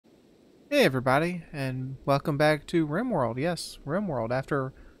Hey everybody, and welcome back to RimWorld. Yes, RimWorld.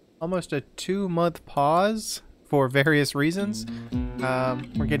 After almost a 2-month pause for various reasons,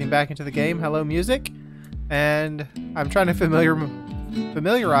 we're getting back into the game. Hello, music, and I'm trying to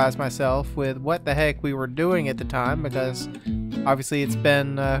familiarize myself with what the heck we were doing at the time, because obviously it's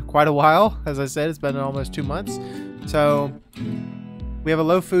been quite a while. As I said, it's been almost 2 months. So we have a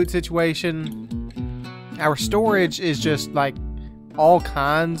low food situation. Our storage is just like all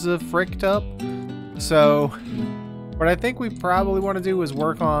kinds of fricked up. So what I think we probably want to do is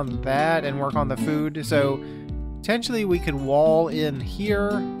work on that and work on the food. So potentially we could wall in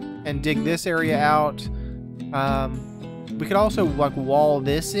here and dig this area out. We could also like wall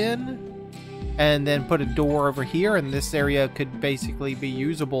this in and then put a door over here, and this area could basically be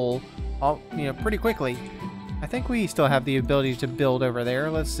usable pretty quickly. I think we still have the ability to build over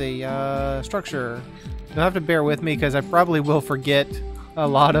there. Let's see, structure. You'll have to bear with me because I probably will forget a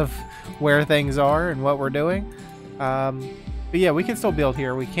lot of where things are and what we're doing. But yeah, we can still build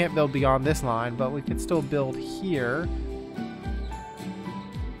here. We can't build beyond this line, but we can still build here.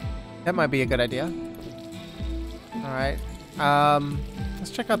 That might be a good idea. Alright.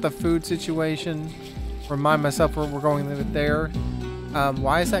 Let's check out the food situation. Remind myself where we're going with there.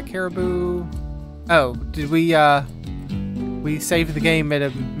 Why is that caribou? Oh, did we saved the game at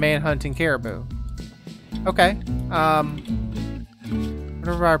a man-hunting caribou. Okay. What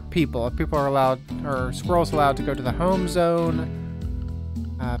are our people? People are allowed, or squirrels allowed to go to the home zone.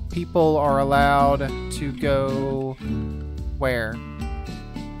 People are allowed to go where?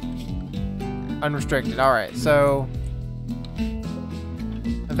 Unrestricted. Alright, so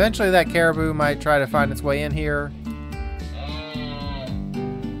eventually that caribou might try to find its way in here.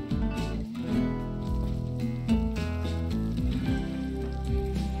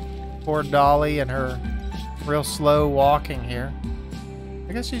 Poor Dolly and her real slow walking here.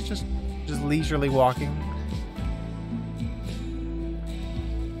 I guess she's just leisurely walking.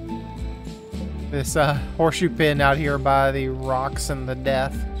 This horseshoe pin out here by the rocks and the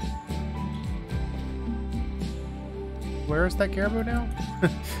death. Where is that caribou now?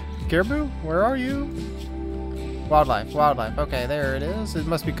 Caribou? Where are you? Wildlife, wildlife. Okay, there it is. It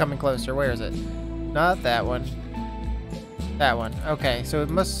must be coming closer. Where is it? Not that one. That one. Okay, so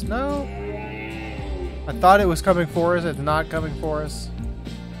it must... No. I thought it was coming for us. It's not coming for us.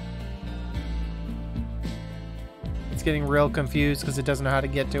 It's getting real confused because it doesn't know how to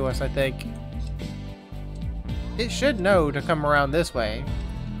get to us, I think. It should know to come around this way.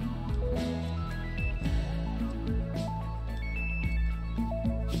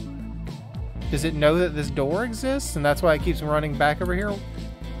 Does it know that this door exists and that's why it keeps running back over here?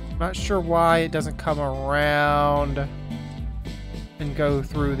 Not sure why it doesn't come around and go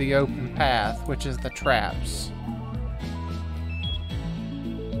through the open path, which is the traps.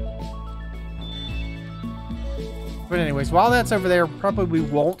 But anyways, while that's over there, probably we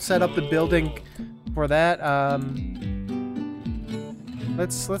won't set up the building for that.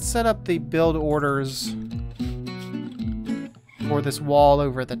 Let's set up the build orders for this wall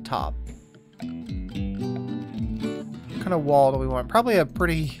over the top. What kind of wall do we want? Probably a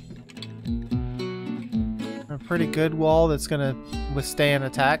pretty good wall that's gonna withstand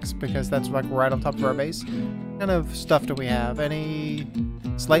attacks, because that's like right on top of our base. What kind of stuff do we have? Any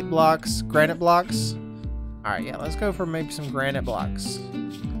slate blocks, granite blocks? Alright, yeah, let's go for maybe some granite blocks.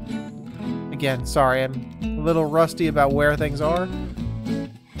 Again, sorry, I'm a little rusty about where things are.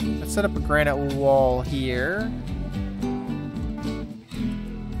 Let's set up a granite wall here.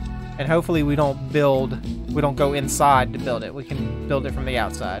 And hopefully we don't go inside to build it. We can build it from the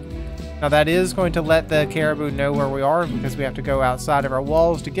outside. Now that is going to let the caribou know where we are, because we have to go outside of our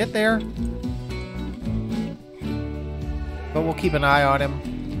walls to get there. But we'll keep an eye on him.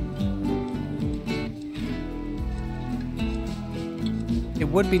 It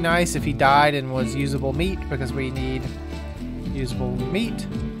would be nice if he died and was usable meat, because we need usable meat.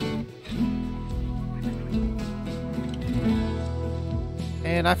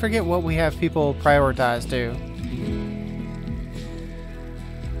 And I forget what we have people prioritize to.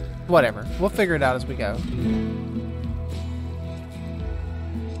 Whatever. We'll figure it out as we go.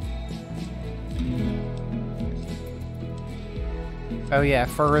 Oh yeah,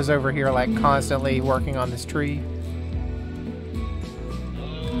 Fur is over here like constantly working on this tree.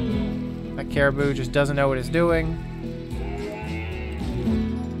 That caribou just doesn't know what it's doing.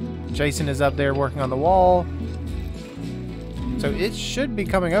 Jason is up there working on the wall. So it should be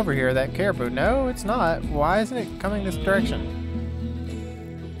coming over here, that caribou. No, it's not. Why isn't it coming this direction?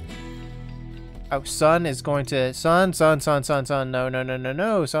 Oh, Sun is going to... Sun.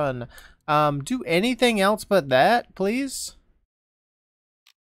 No, Sun. Do anything else but that, please?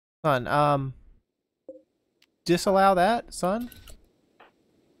 Son, disallow that, son?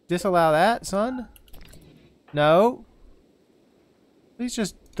 Disallow that, son? No. Please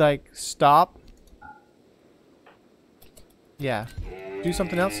just, like, stop. Yeah. Do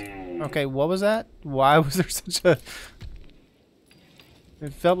something else. Okay, what was that? Why was there such a...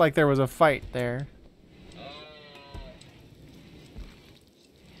 It felt like there was a fight there.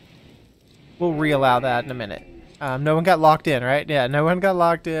 We'll re-allow that in a minute. No one got locked in, right? Yeah, no one got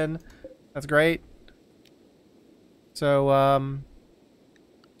locked in. That's great. So,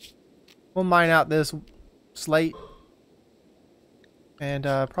 we'll mine out this slate. And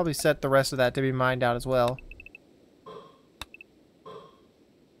probably set the rest of that to be mined out as well.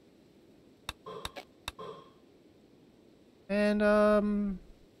 And,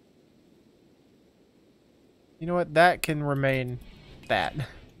 you know what? That can remain that.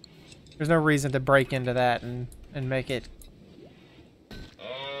 There's no reason to break into that and make it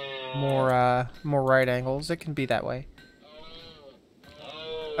more right angles. It can be that way.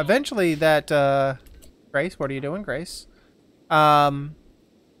 Eventually that, Grace, what are you doing, Grace? You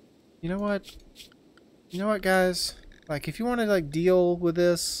know what? You know what, guys? Like, if you want to, like, deal with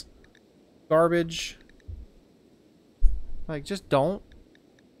this garbage, like, just don't.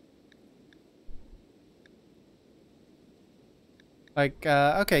 Like,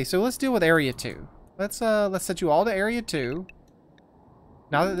 okay, so let's deal with Area 2. Let's set you all to Area 2.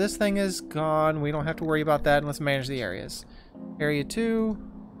 Now that this thing is gone, we don't have to worry about that, and let's manage the areas. Area 2.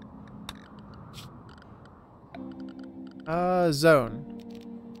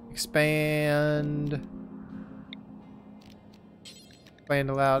 Zone. Expand. Expand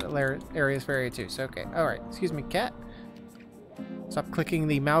allowed areas for Area 2. So, okay. Alright, excuse me, cat. Stop clicking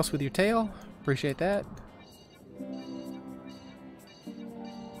the mouse with your tail. Appreciate that.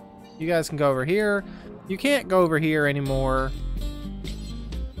 You guys can go over here. You can't go over here anymore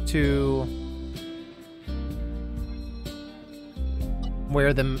to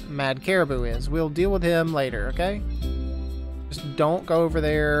where the mad caribou is. We'll deal with him later, okay? Just don't go over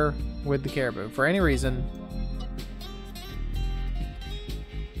there with the caribou for any reason.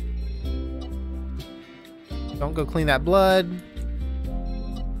 Don't go clean that blood.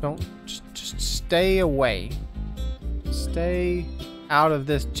 Don't, just stay away. Stay out of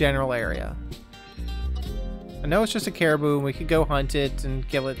this general area. I know it's just a caribou and we could go hunt it and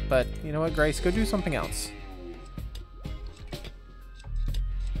kill it, but you know what, Grace? Go do something else.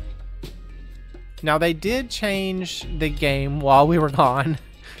 Now, they did change the game while we were gone,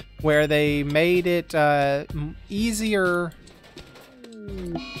 where they made it easier.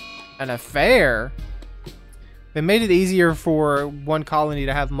 An affair? They made it easier for one colony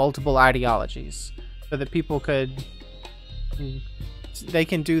to have multiple ideologies, so that people could... They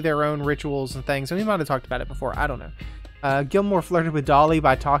can do their own rituals and things. And we might have talked about it before. I don't know. Gilmore flirted with Dolly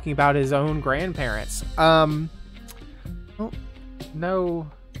by talking about his own grandparents. I don't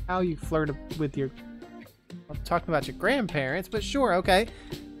know how you flirted with your... talking about your grandparents, but sure, okay.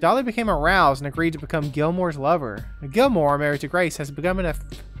 Dolly became aroused and agreed to become Gilmore's lover. Gilmore, married to Grace, has begun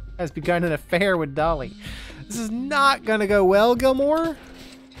an affair with Dolly. This is not gonna go well, Gilmore.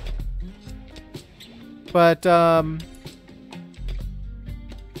 But,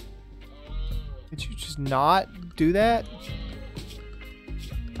 did you just not do that?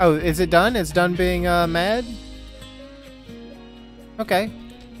 Oh, is it done? It's done being mad? Okay.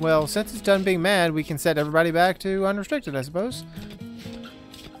 Well, since it's done being mad, we can set everybody back to unrestricted, I suppose.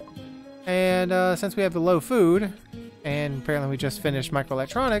 And since we have the low food, and apparently we just finished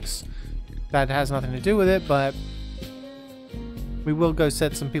microelectronics, that has nothing to do with it, but we will go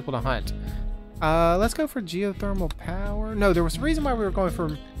set some people to hunt. Let's go for geothermal power. No, there was a reason why we were going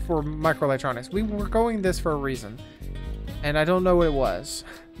for microelectronics. We were going this for a reason, and I don't know what it was.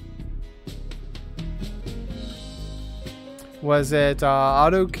 Was it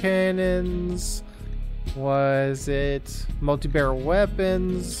autocannons? Was it multi-barrel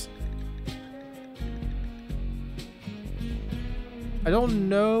weapons? I don't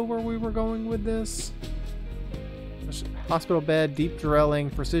know where we were going with this. Hospital bed, deep drilling,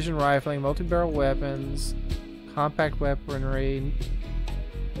 precision rifling, multi-barrel weapons, compact weaponry.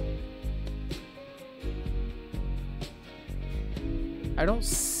 I don't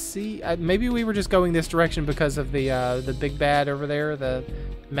see... maybe we were just going this direction because of the big bad over there, the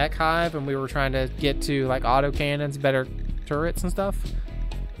mech hive, and we were trying to get to like autocannons, better turrets and stuff.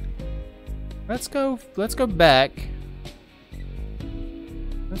 Let's go back.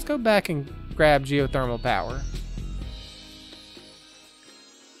 Let's go back and grab geothermal power.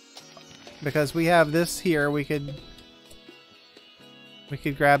 Because we have this here, we could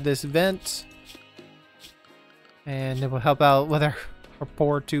grab this vent, and it will help out with our or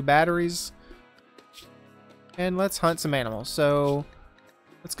pour 2 batteries. And let's hunt some animals. So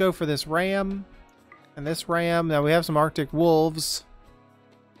let's go for this ram and this ram. Now we have some Arctic wolves.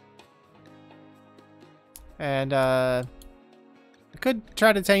 And I could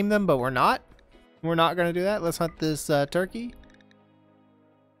try to tame them, but we're not. We're not going to do that. Let's hunt this turkey.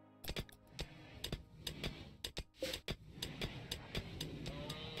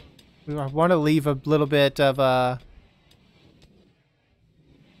 We want to leave a little bit of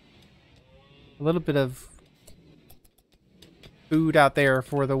food out there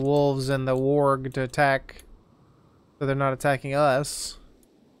for the wolves and the warg to attack, so they're not attacking us.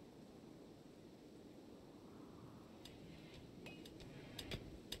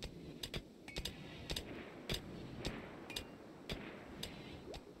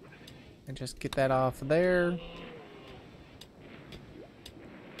 And just get that off there.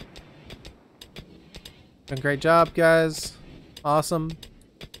 Doing a great job, guys. Awesome.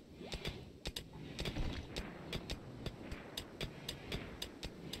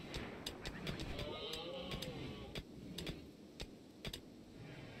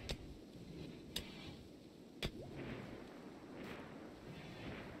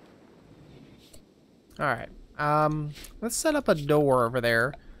 All right. Let's set up a door over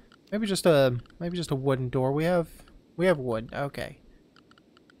there. Maybe just a wooden door. We have wood. Okay.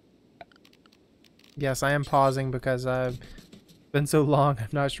 Yes, I am pausing because I've been so long. I'm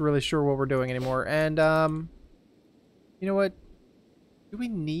not really sure what we're doing anymore. And you know what? Do we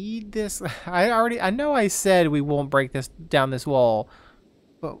need this? I know I said we won't break this down this wall,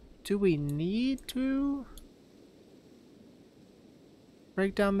 but do we need to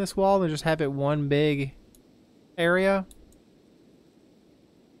break down this wall and just have it one big area?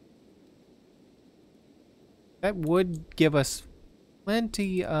 That would give us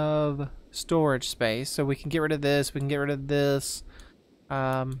plenty of storage space, so we can get rid of this, we can get rid of this, we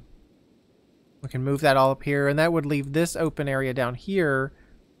can move that all up here, and that would leave this open area down here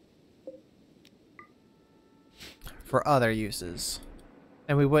for other uses.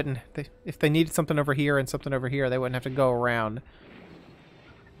 And we wouldn't, if they needed something over here and something over here, they wouldn't have to go around.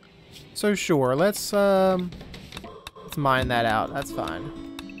 So sure, let's mine that out. That's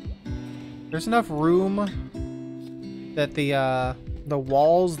fine. There's enough room that the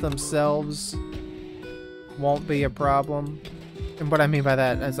walls themselves won't be a problem. And what I mean by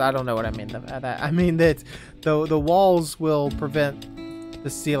that is, I don't know what I mean by that. I mean that the walls will prevent the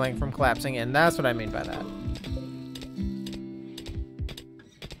ceiling from collapsing in. That's what I mean by that.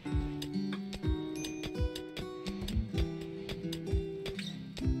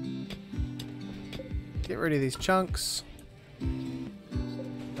 Get rid of these chunks. And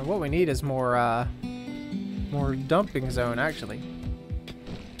what we need is more dumping zone, actually.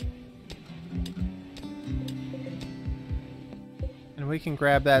 And we can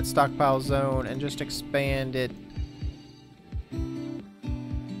grab that stockpile zone and just expand it.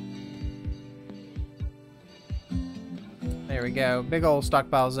 There we go. Big old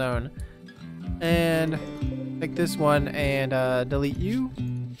stockpile zone. And take this one and delete you.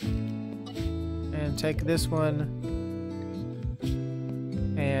 And take this one.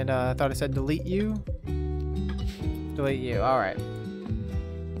 And I thought I said delete you. Delete you. Alright.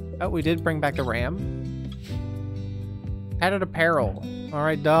 Oh, we did bring back the ram. Added apparel.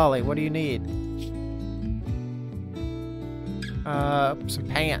 Alright, Dolly, what do you need? Some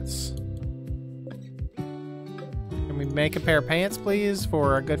pants. Can we make a pair of pants, please,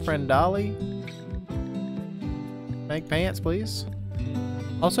 for our good friend Dolly? Make pants, please.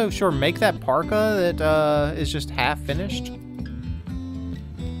 Also, sure, make that parka that is just half finished.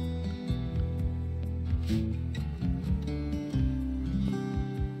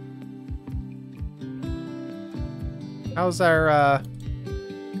 How's our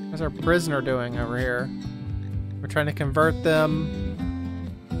prisoner doing over here? We're trying to convert them.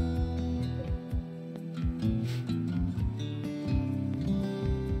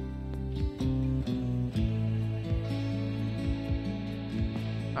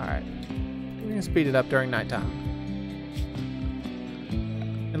 Alright. We can speed it up during nighttime.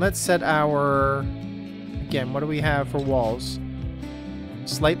 And let's set our... Again, what do we have for walls?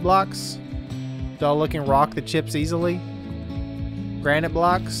 Slate blocks? Dull looking rock that chips easily. Granite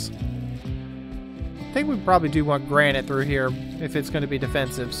blocks. I think we probably do want granite through here if it's going to be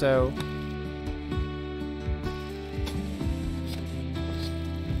defensive, so...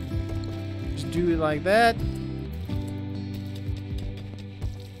 Just do it like that.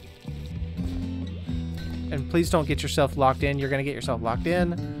 And please don't get yourself locked in. You're going to get yourself locked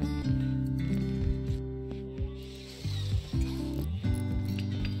in.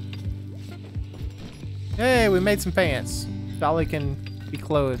 Hey, we made some pants. Dolly can be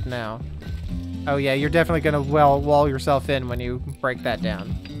clothed now. Oh yeah, you're definitely gonna wall yourself in when you break that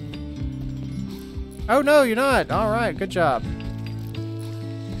down. Oh no, you're not. All right, good job.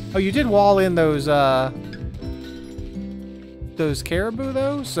 Oh, you did wall in those caribou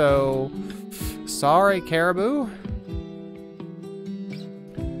though, so sorry, caribou.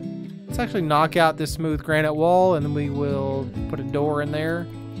 Let's actually knock out this smooth granite wall, and then we will put a door in there.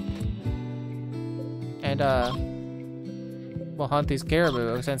 And we'll hunt these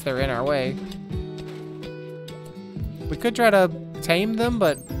caribou since they're in our way. We could try to tame them,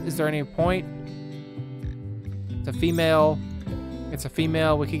 but is there any point? It's a female. It's a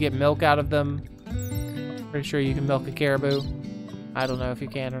female. We could get milk out of them. Pretty sure you can milk a caribou. I don't know if you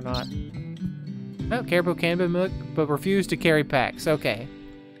can or not. No, caribou can be milked, but refuse to carry packs. Okay.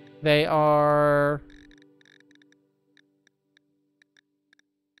 They are...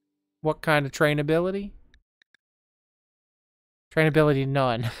 What kind of trainability? Trainability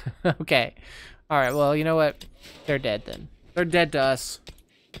none. Okay. Alright, well, you know what? They're dead then. They're dead to us.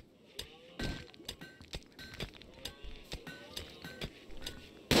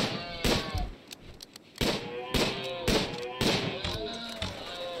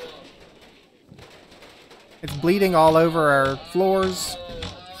 It's bleeding all over our floors.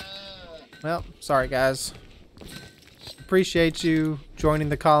 Well, sorry guys. Appreciate you joining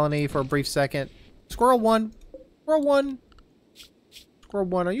the colony for a brief second. Squirrel 1. Squirrel 1. Squirrel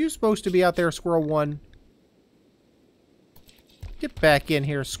 1, are you supposed to be out there, Squirrel 1? Get back in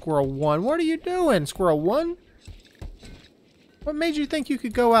here, Squirrel 1. What are you doing, Squirrel 1? What made you think you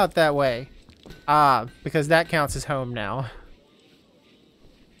could go out that way? Ah, because that counts as home now.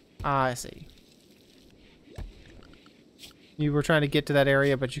 Ah, I see. You were trying to get to that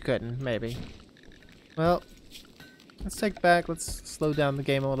area, but you couldn't, maybe. Well, let's take back. Let's slow down the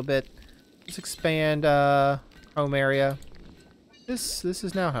game a little bit. Let's expand home area. This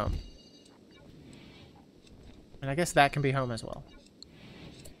is now home. And I guess that can be home as well.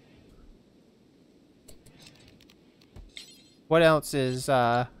 What else is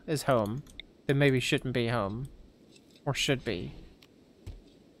home that maybe shouldn't be home? Or should be?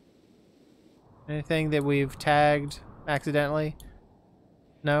 Anything that we've tagged accidentally?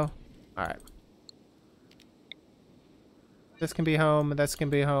 No? Alright. This can be home, this can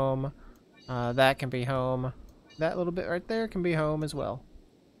be home, that can be home. That little bit right there can be home as well.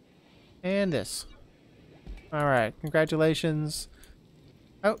 And this. Alright, congratulations.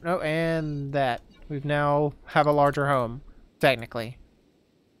 Oh, no, and that. We've now have a larger home, technically.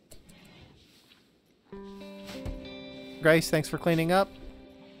 Grace, thanks for cleaning up.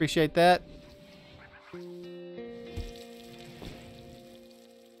 Appreciate that.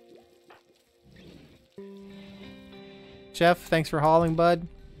 Chef, thanks for hauling, bud.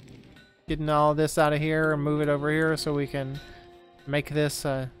 Getting all this out of here and move it over here so we can make this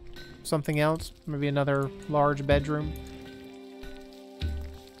something else. Maybe another large bedroom.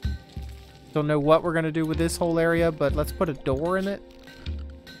 Don't know what we're going to do with this whole area, but let's put a door in it.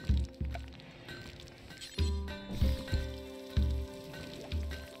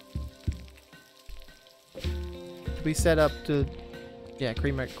 We set up to, yeah,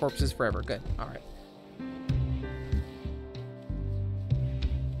 cremate corpses forever. Good. All right.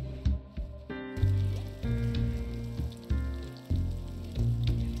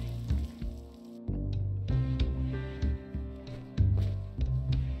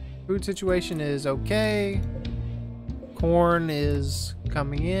 Food situation is okay. Corn is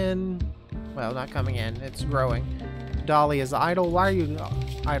coming in. Well, not coming in. It's growing. Dolly is idle. Why are you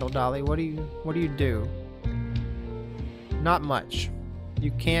idle, Dolly? What do you do? Not much.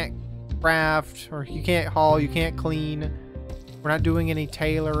 You can't craft, or you can't haul, you can't clean. We're not doing any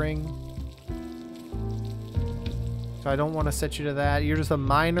tailoring. So I don't want to set you to that. You're just a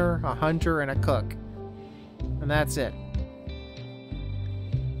miner, a hunter, and a cook. And that's it.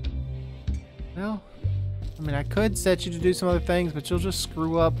 Well, I mean, I could set you to do some other things, but you'll just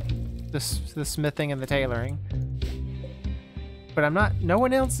screw up the smithing and the tailoring. But I'm not, no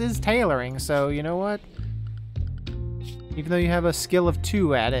one else is tailoring, so you know what? Even though you have a skill of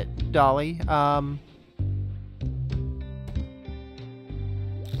 2 at it, Dolly,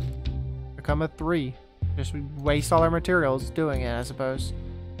 become a 3. Just waste all our materials doing it, I suppose.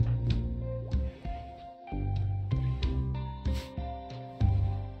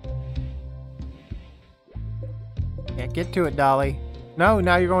 Yeah, get to it, Dolly. No,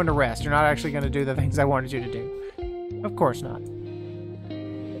 now you're going to rest. You're not actually going to do the things I wanted you to do. Of course not.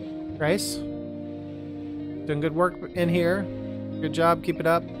 Grace? Doing good work in here. Good job. Keep it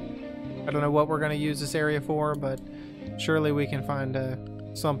up. I don't know what we're going to use this area for, but surely we can find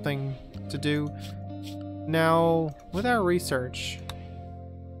something to do. Now, with our research,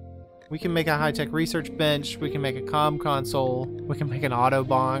 We can make a high-tech research bench. We can make a comm console. We can make an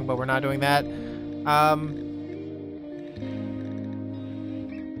autobahn, but we're not doing that.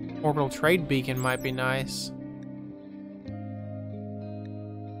 Orbital trade beacon might be nice.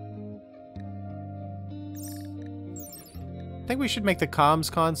 I think we should make the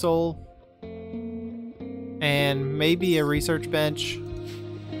comms console and maybe a research bench.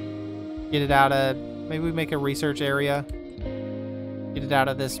 Get it out of, maybe we make a research area. Get it out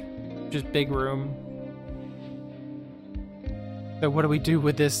of this just big room. So what do we do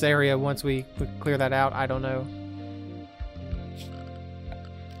with this area once we clear that out? I don't know.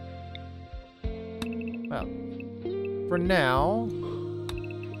 Well, for now,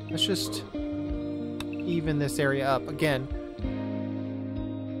 let's just even this area up. Again,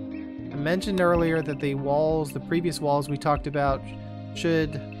 I mentioned earlier that the walls, the previous walls we talked about,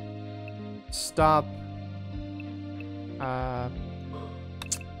 should stop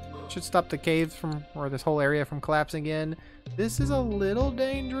the caves from, or this whole area from collapsing in. This is a little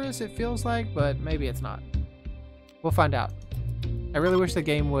dangerous, it feels like, but maybe it's not. We'll find out. I really wish the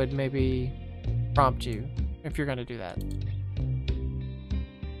game would maybe prompt you if you're gonna do that.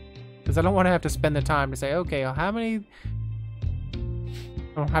 Because I don't want to have to spend the time to say, okay, how many...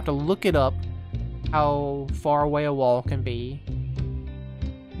 I don't have to look it up, how far away a wall can be.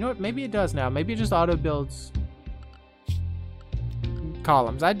 You know what, maybe it does now. Maybe it just auto-builds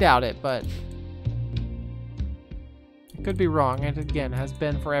columns. I doubt it, but it could be wrong. And again, has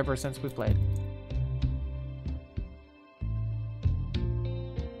been forever since we played.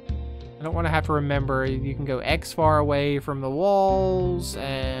 I don't want to have to remember you can go X far away from the walls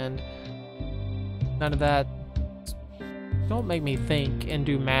and none of that. Don't make me think and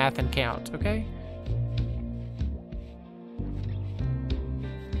do math and count, okay?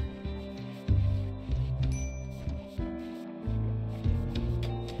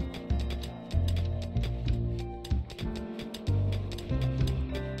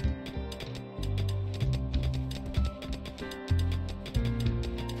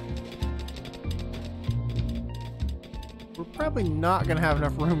 We're probably not gonna have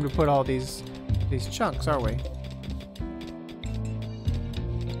enough room to put all these chunks, are we?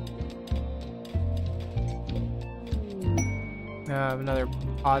 Another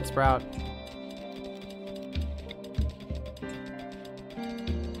pod sprout. All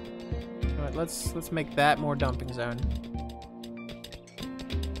right, let's make that more dumping zone.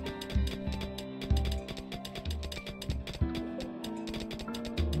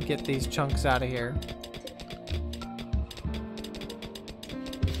 Get these chunks out of here.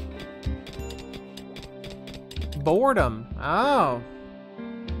 Boredom. Oh.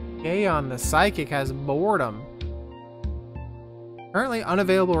 Gaon the Psychic has boredom. Currently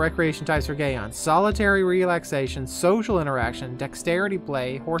unavailable recreation types for Gaon: solitary relaxation, social interaction, dexterity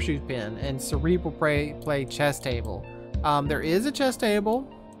play, horseshoe pin, and cerebral play chess table. There is a chess table.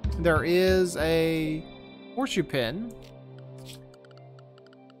 There is a horseshoe pin.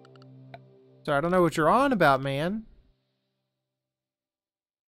 So I don't know what you're on about, man.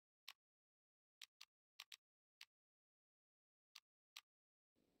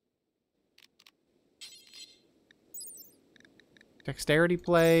 Dexterity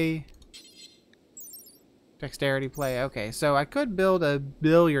play. Dexterity play. Okay, so I could build a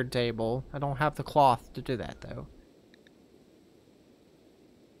billiard table. I don't have the cloth to do that, though.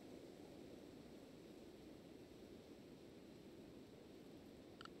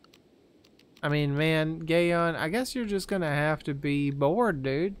 I mean, man, Gaon, I guess you're just gonna have to be bored,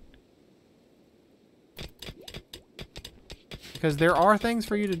 dude. Because there are things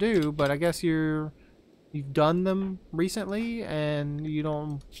for you to do, but I guess you've done them recently and you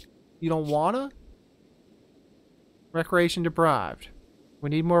don't wanna? Recreation deprived. We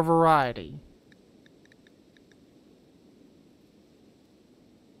need more variety.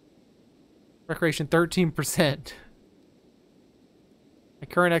 Recreation 13%. At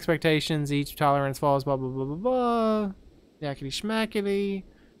current expectations, each tolerance falls blah blah blah blah blah. Yakety schmackety.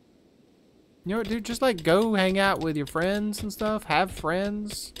 You know what, dude? Just like go hang out with your friends and stuff. Have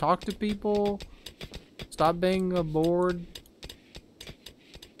friends. Talk to people. Stop being a bored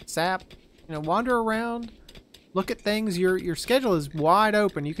sap. You know, wander around. Look at things. Your schedule is wide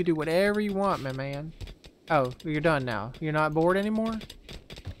open. You can do whatever you want, my man. Oh, you're done now. You're not bored anymore?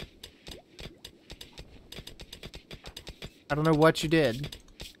 I don't know what you did.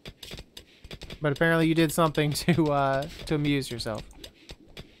 But apparently you did something to amuse yourself.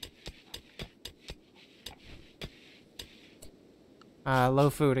 Low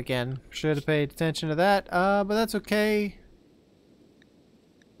food again. Should have paid attention to that. But that's okay.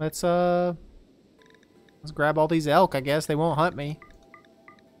 Let's grab all these elk, I guess. They won't hunt me.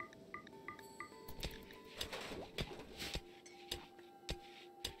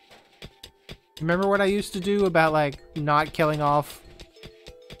 Remember what I used to do about like not killing off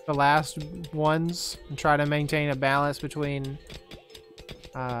the last ones and try to maintain a balance between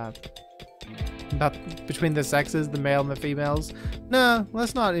between the sexes, the male and the females? No,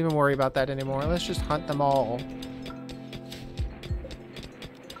 let's not even worry about that anymore. Let's just hunt them all.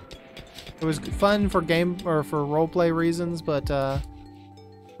 It was fun for game or for roleplay reasons, but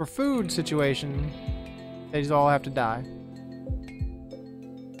for food situation, they just all have to die.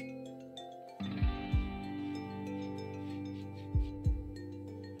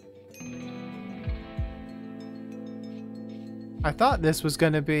 I thought this was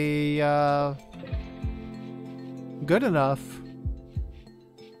going to be good enough,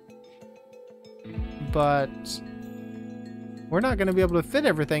 but we're not going to be able to fit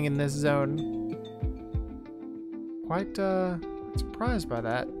everything in this zone. Quite surprised by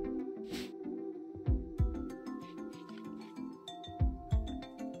that.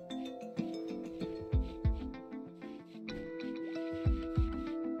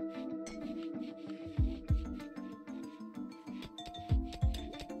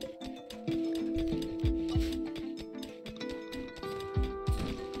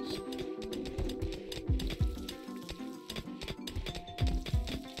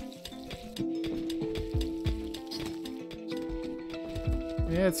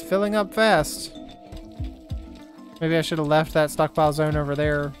 Yeah, it's filling up fast. Maybe I should have left that stockpile zone over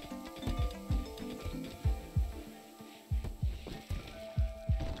there.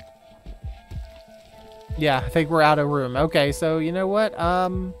 Yeah, I think we're out of room. Okay, so you know what?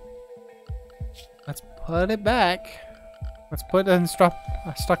 Let's put it back. Let's put in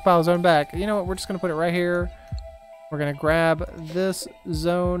stockpile zone back. You know what? We're just gonna put it right here. We're gonna grab this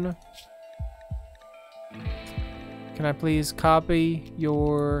zone. Can I please copy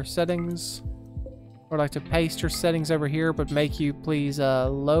your settings? Or like to paste your settings over here, but make you please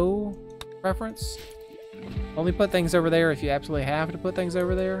low preference. Only put things over there if you absolutely have to put things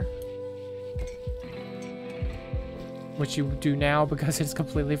over there. Which you do now because it's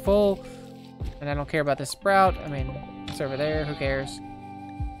completely full. And I don't care about this sprout. I mean, it's over there, who cares?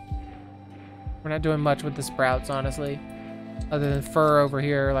 We're not doing much with the sprouts, honestly. Other than Fur over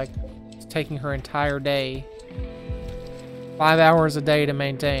here, like, it's taking her entire day. 5 hours a day to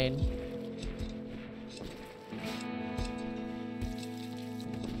maintain.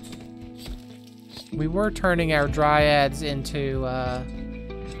 We were turning our dryads into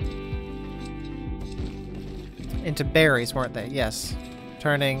berries, weren't they? Yes.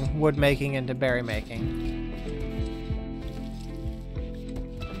 Turning wood making into berry making.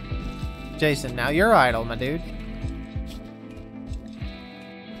 Jason, now you're idle, my dude.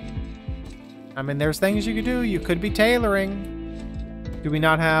 I mean, there's things you could do. You could be tailoring. Do we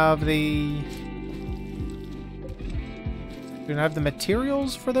not have the... Do we not have the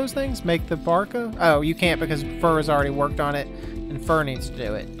materials for those things? Make the parka? Oh, you can't because Fur has already worked on it, and Fur needs to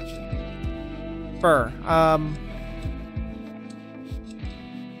do it. Fur,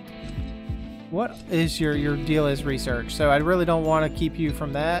 what is your deal is research? So I really don't want to keep you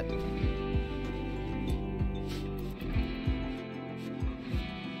from that.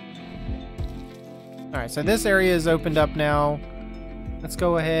 Alright, so this area is opened up now. Let's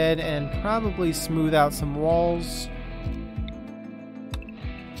go ahead and probably smooth out some walls.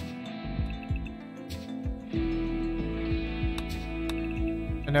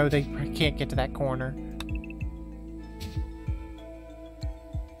 I know they can't get to that corner.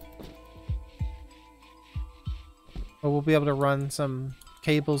 But we'll be able to run some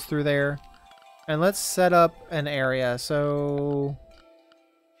cables through there. And let's set up an area. So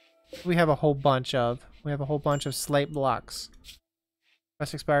we have a whole bunch of slate blocks.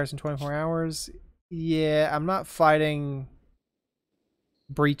 Quest expires in 24 hours. Yeah, I'm not fighting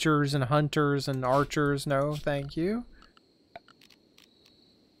breachers and hunters and archers. No, thank you.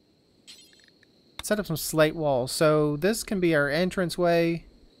 Set up some slate walls. So this can be our entranceway,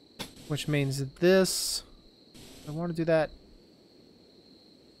 which means this. I want to do that.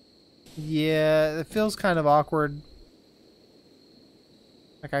 Yeah, it feels kind of awkward.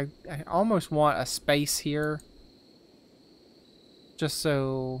 Like I almost want a space here. Just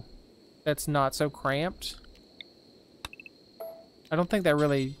so that's not so cramped. I don't think that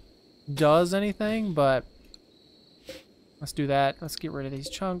really does anything, but let's do that. Let's get rid of these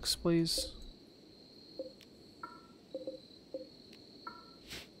chunks, please.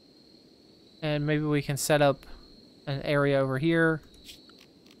 And maybe we can set up an area over here.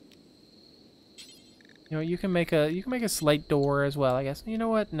 You know, you can make a slate door as well, I guess. You know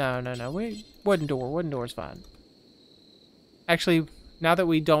what? No. Wooden door is fine. Actually, now that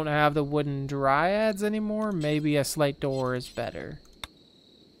we don't have the wooden dryads anymore, maybe a slate door is better.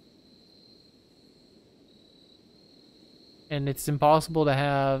 And it's impossible to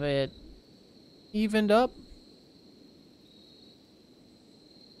have it evened up.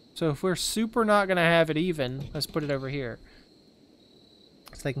 So if we're super not going to have it even, let's put it over here.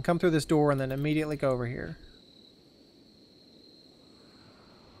 So they can come through this door and then immediately go over here.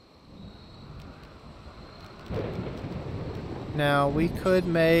 Now we could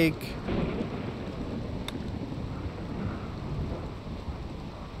make...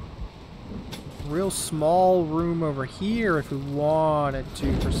 real small room over here if we wanted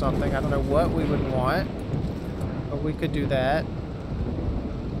to for something. I don't know what we would want, but we could do that.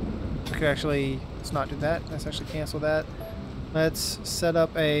 We could actually, let's not do that. Let's actually cancel that. Let's set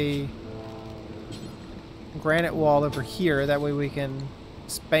up a granite wall over here. That way we can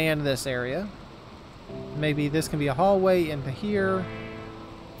expand this area. Maybe this can be a hallway into here.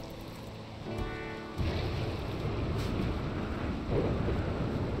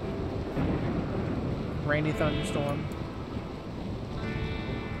 Rainy thunderstorm.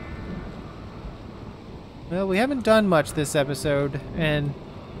 Well, we haven't done much this episode, and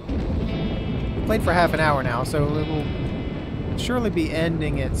we played for half an hour now, so it will surely be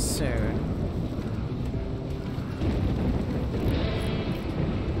ending it soon.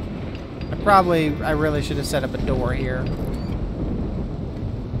 I really should have set up a door here.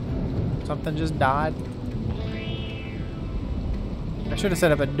 Something just died. I should have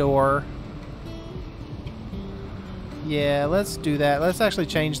set up a door. Yeah, let's do that. Let's actually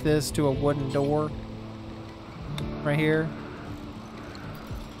change this to a wooden door. Right here.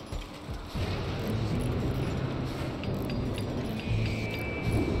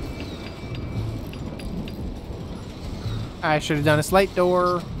 I should have done a slate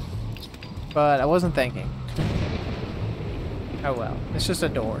door, but I wasn't thinking. Oh well, it's just a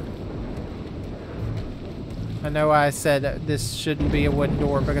door. I know I said this shouldn't be a wooden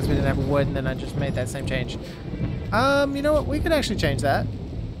door because we didn't have wood, and then I just made that same change. You know what? We could actually change that.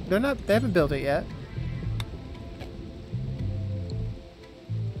 They haven't built it yet.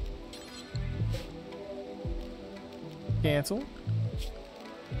 Cancel.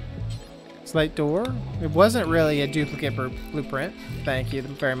 Slate door. It wasn't really a duplicate blueprint. Thank you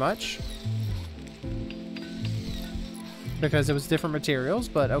very much. Because it was different materials,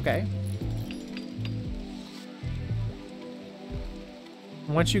 but okay.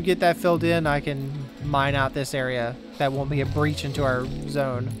 Once you get that filled in, I can mine out this area. That won't be a breach into our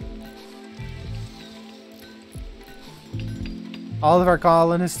zone. All of our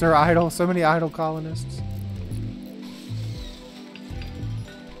colonists are idle. So many idle colonists.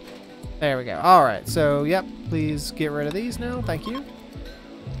 There we go. Alright, so, yep. Please get rid of these now. Thank you.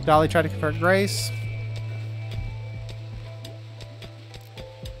 Dolly tried to convert Grace.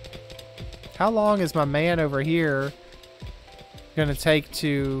 How long is my man over here gonna take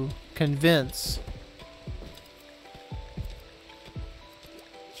to convince?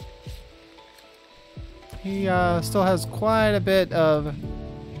 He still has quite a bit of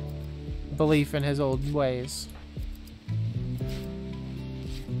belief in his old ways.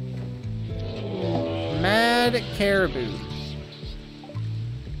 Mad caribou.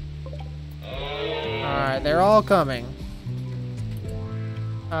 Alright, they're all coming.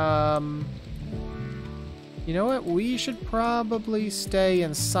 You know what? We should probably stay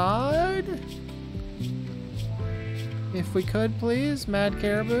inside. If we could, please. Mad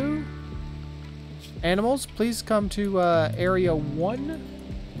caribou. Animals, please come to area 1.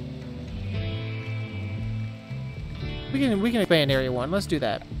 We can expand area 1. Let's do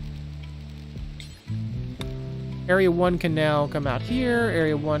that. Area 1 can now come out here.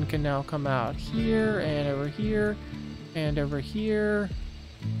 Area 1 can now come out here and over here and over here.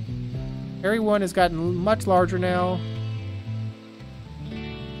 Area 1 has gotten much larger now.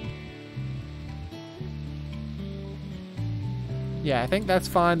 Yeah, I think that's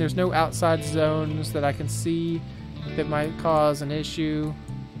fine. There's no outside zones that I can see that might cause an issue.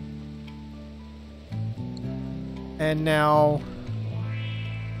 And now,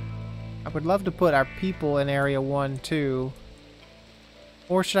 I would love to put our people in Area 1 too.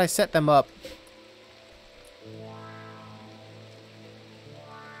 Or should I set them up?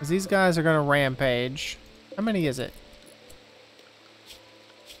 Because these guys are going to rampage. How many is it?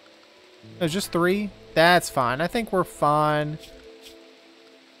 There's just 3? That's fine. I think we're fine.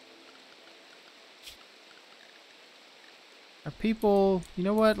 Our people... You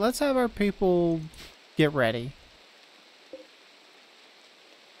know what? Let's have our people get ready.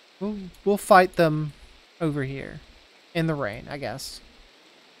 We'll fight them over here. In the rain, I guess.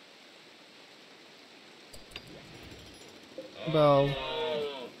 Well...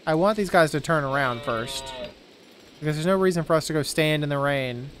 I want these guys to turn around first. Because there's no reason for us to go stand in the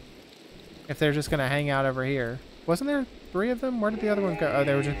rain if they're just going to hang out over here. Wasn't there 3 of them? Where did the other one go? Oh,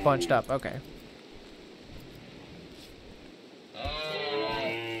 they were just bunched up. Okay.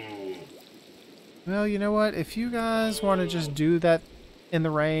 Well, you know what? If you guys want to just do that in the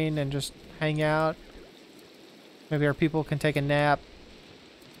rain and just hang out, maybe our people can take a nap.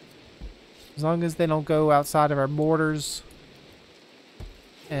 As long as they don't go outside of our borders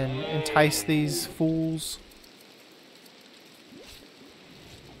and entice these fools.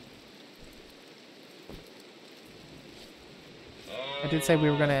 I did say we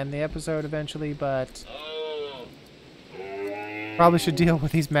were going to end the episode eventually, but probably should deal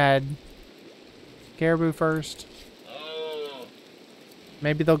with these mad caribou first.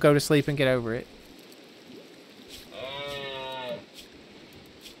 Maybe they'll go to sleep and get over it.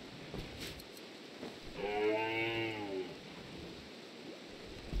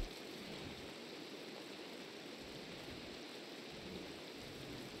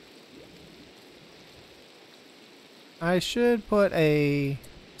 I should put a...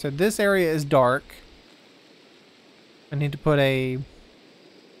 So this area is dark. I need to put a...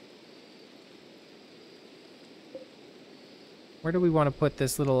 Where do we want to put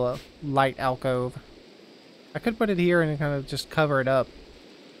this little light alcove? I could put it here and kind of just cover it up.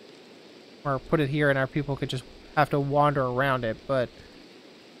 Or put it here and our people could just have to wander around it, but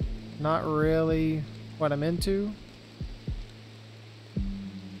not really what I'm into.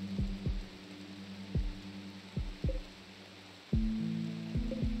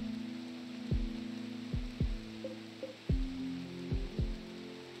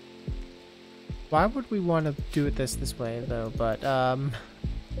 Why would we want to do it this way though? But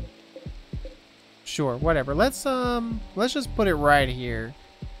sure, whatever. Let's just put it right here.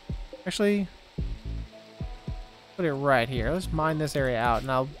 Actually, put it right here. Let's mine this area out, and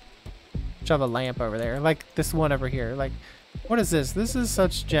I'll shove a lamp over there, like this one over here. Like, what is this? This is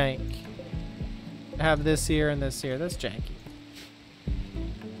such jank. I have this here and this here. That's janky.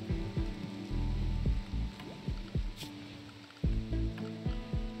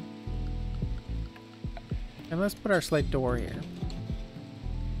 And let's put our slate door here.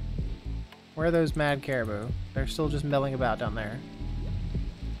 Where are those mad caribou? They're still just milling about down there.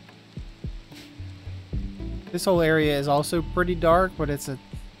 This whole area is also pretty dark, but it's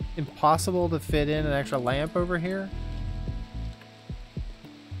impossible to fit in an extra lamp over here.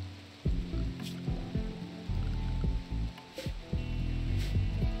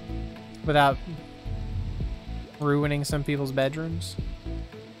 Without ruining some people's bedrooms.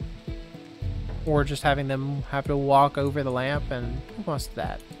 Or just having them have to walk over the lamp, and who wants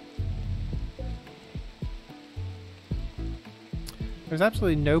that? There's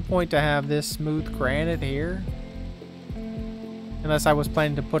absolutely no point to have this smooth granite here. Unless I was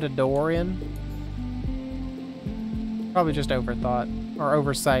planning to put a door in. Probably just overthought, or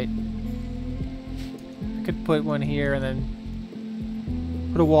oversight. I could put one here and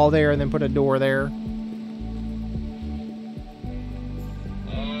then put a wall there and then put a door there.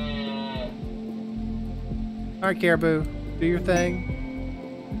 Alright, caribou, do your thing.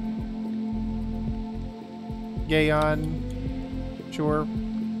 Gaon, sure.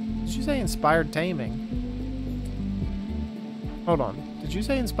 Did you say inspired taming? Hold on, did you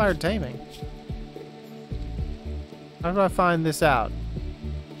say inspired taming? How do I find this out?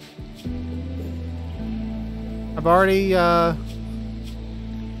 I've already, I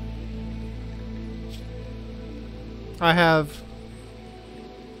have,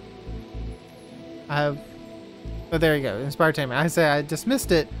 oh, there you go. Inspired taming. I say I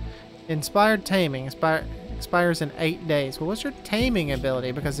dismissed it. Inspired taming. Expires in 8 days. Well, what's your taming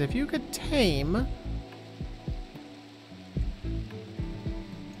ability? Because if you could tame...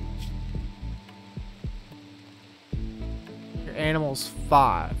 Your animal's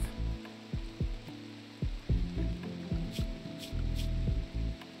 5.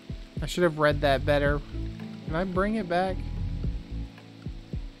 I should have read that better. Can I bring it back?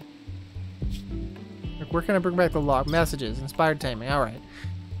 Where can I bring back the log? Messages. Inspired taming. Alright.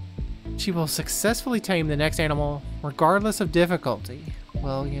 She will successfully tame the next animal regardless of difficulty.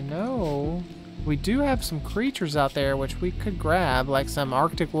 Well, you know, we do have some creatures out there which we could grab, like some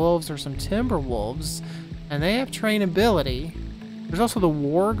Arctic wolves or some timber wolves, and they have trainability. There's also the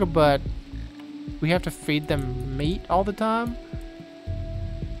warg, but we have to feed them meat all the time.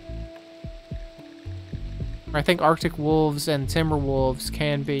 I think Arctic wolves and timber wolves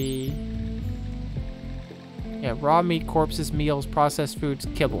can be... Yeah, raw meat, corpses, meals, processed foods,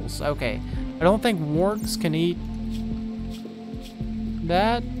 kibbles. Okay. I don't think wargs can eat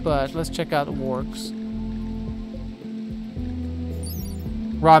that, but let's check out the wargs.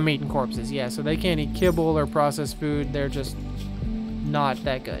 Raw meat and corpses, yeah, so they can't eat kibble or processed food. They're just not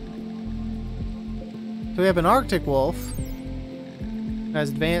that good. So we have an Arctic wolf. Has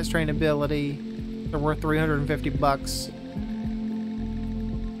advanced trainability. They're worth 350 bucks.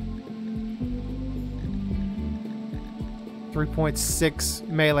 .6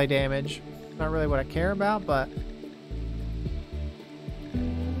 melee damage. Not really what I care about, but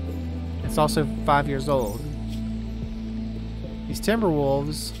it's also 5 years old. These timber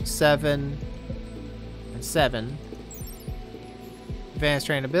wolves, 7 and 7. Advanced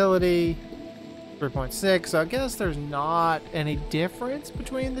trainability, 3.6. So I guess there's not any difference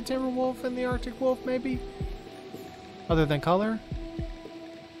between the timber wolf and the Arctic wolf, maybe, other than color.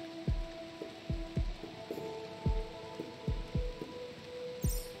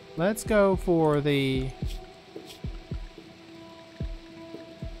 Let's go for the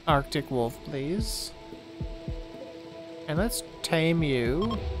Arctic wolf, please. And let's tame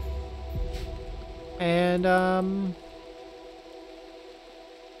you. And,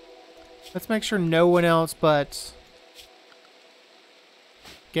 let's make sure no one else but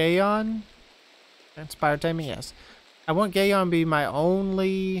Gaon. Inspired taming, yes. I want Gaon to be my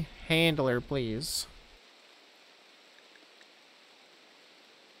only handler, please.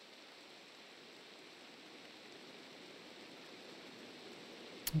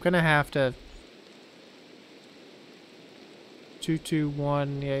 I'm gonna have to 2, 2,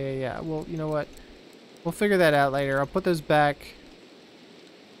 1. Yeah. Well, you know what? We'll figure that out later. I'll put those back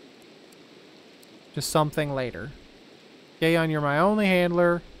to something later. Gaon, you're my only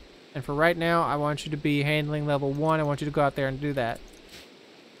handler, and for right now, I want you to be handling level 1. I want you to go out there and do that.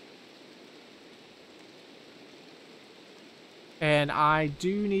 And I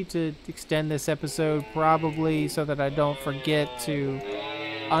do need to extend this episode probably so that I don't forget to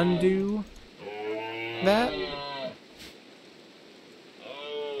undo that.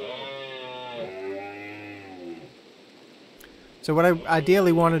 So what I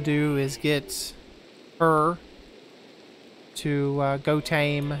ideally want to do is get her to go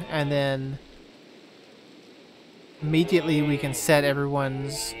tame, and then immediately we can set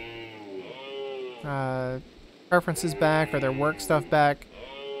everyone's preferences back or their work stuff back,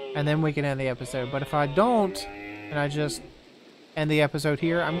 and then we can end the episode. But if I don't, and I just end the episode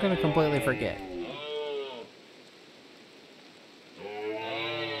here, I'm going to completely forget.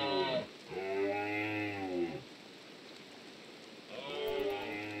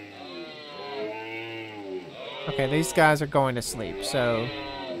 Okay, these guys are going to sleep, so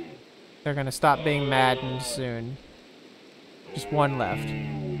they're going to stop being maddened soon. Just one left.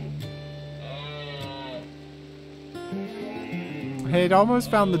 Hey, it almost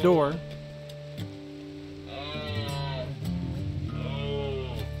found the door.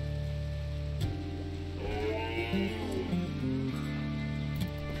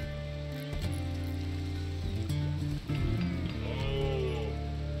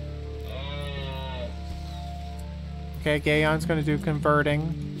 Okay, Gaon's gonna do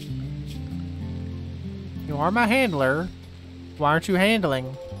converting. You are my handler. Why aren't you handling?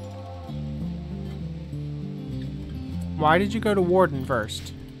 Why did you go to Warden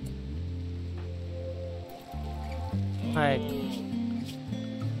first? Alright.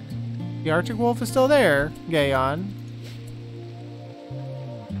 The Arctic Wolf is still there, Gaon.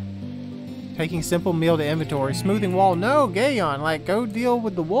 Taking simple meal to inventory. Smoothing wall. No, Gaon, like, go deal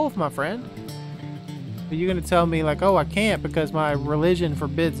with the wolf, my friend. Are you gonna tell me, like, oh, I can't because my religion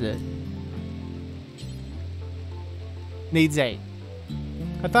forbids it? Needs 8.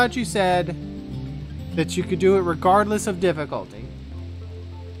 I thought you said that you could do it regardless of difficulty.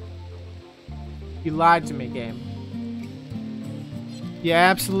 You lied to me, game. You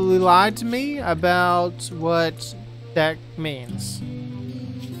absolutely lied to me about what that means.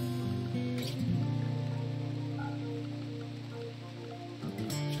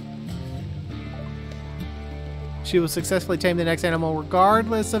 She will successfully tame the next animal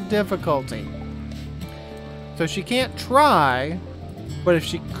regardless of difficulty. So she can't try, but if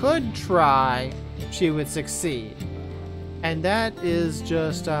she could try, she would succeed. And that is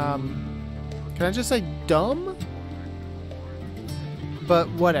just, can I just say dumb? But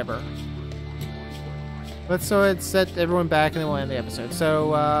whatever. Let's go ahead and set everyone back and then we'll end the episode.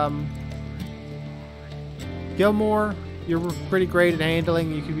 So, Gilmore, you're pretty great at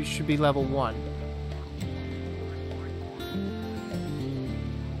handling. You should be level 1.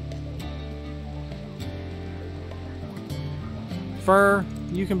 Fur,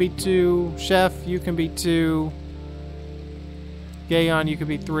 you can be 2. Chef, you can be 2. Gaon, you can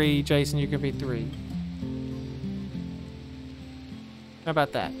be 3. Jason, you can be 3. How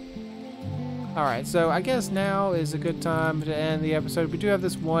about that? Alright, so I guess now is a good time to end the episode. We do have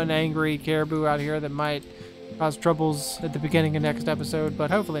this one angry caribou out here that might cause troubles at the beginning of next episode,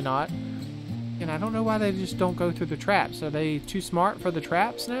 but hopefully not. And I don't know why they just don't go through the traps. Are they too smart for the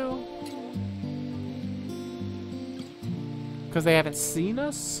traps now? Because they haven't seen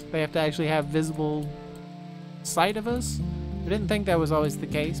us? They have to actually have visible sight of us? I didn't think that was always the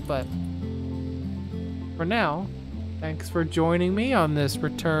case, but for now, thanks for joining me on this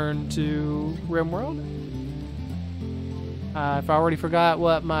return to RimWorld. If I already forgot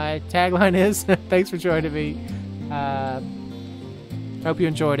what my tagline is, thanks for joining me. Hope you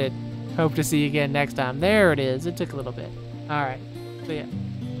enjoyed it. Hope to see you again next time. There it is. It took a little bit. All right. See ya.